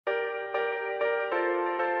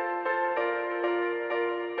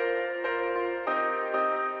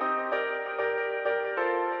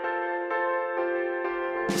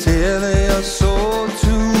Tailor your soul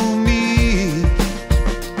to me.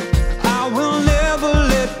 I will never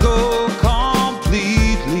let go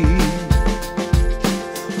completely.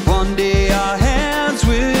 One day our hands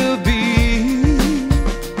will be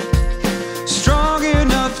strong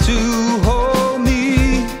enough to hold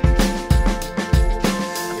me.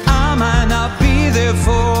 I might not be there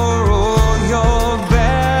for all your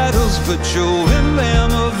battles, but you'll win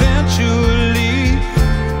them eventually.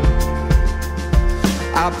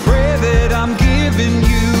 I pray that I'm giving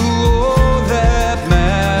you all that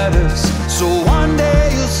matters, so one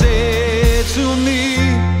day you'll say to me,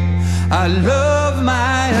 I love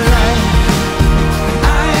my life.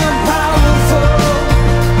 I am powerful,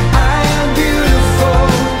 I am beautiful,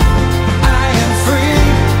 I am free.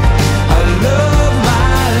 I love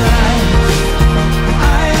my life.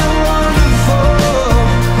 I am wonderful,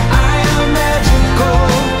 I am magical,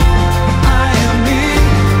 I am me.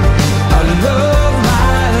 I love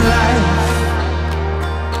my life.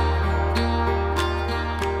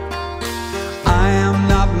 I am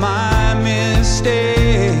not my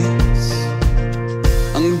mistakes,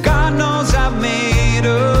 and God knows I've made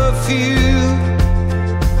a few.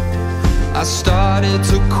 I started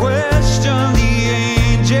to question the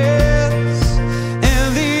angels, and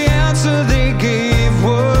the answer they gave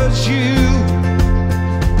was you.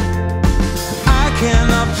 I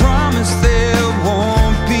cannot promise there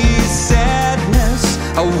won't be sadness.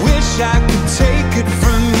 I wish I could take it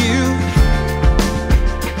from you,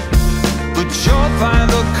 but you'll find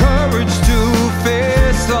the courage to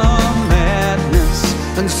face the madness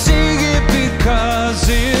and sing it because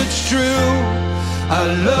it's true. I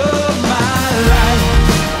love my life.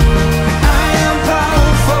 I am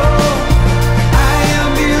powerful, I am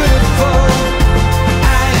beautiful,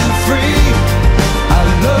 I am free. I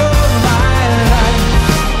love my life.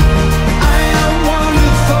 I am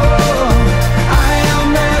wonderful, I am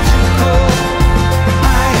magical,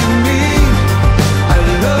 I am me. I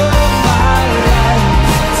love my life.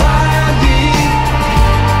 Fly me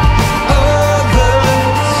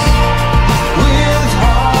others with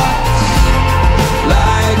hearts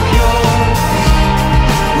like yours.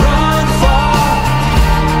 Run far,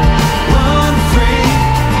 run free.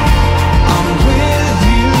 I'm with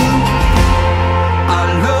you. I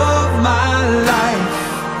love my life.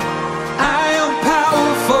 I am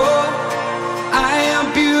powerful, I am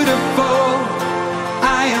beautiful,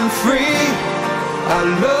 I am free. I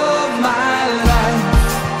love my life.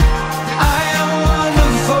 I am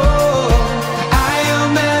wonderful, I am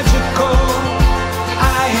magical,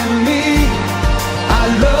 I am me. I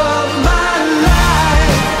love my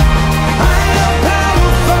life. I am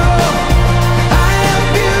powerful, I am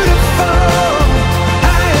beautiful,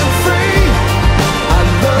 I am free. I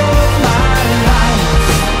love my life.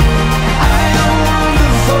 I am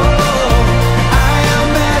wonderful, I am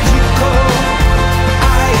magical,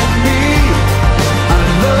 I am me. I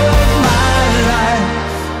love my life.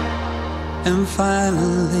 And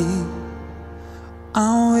finally,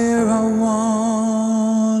 I'm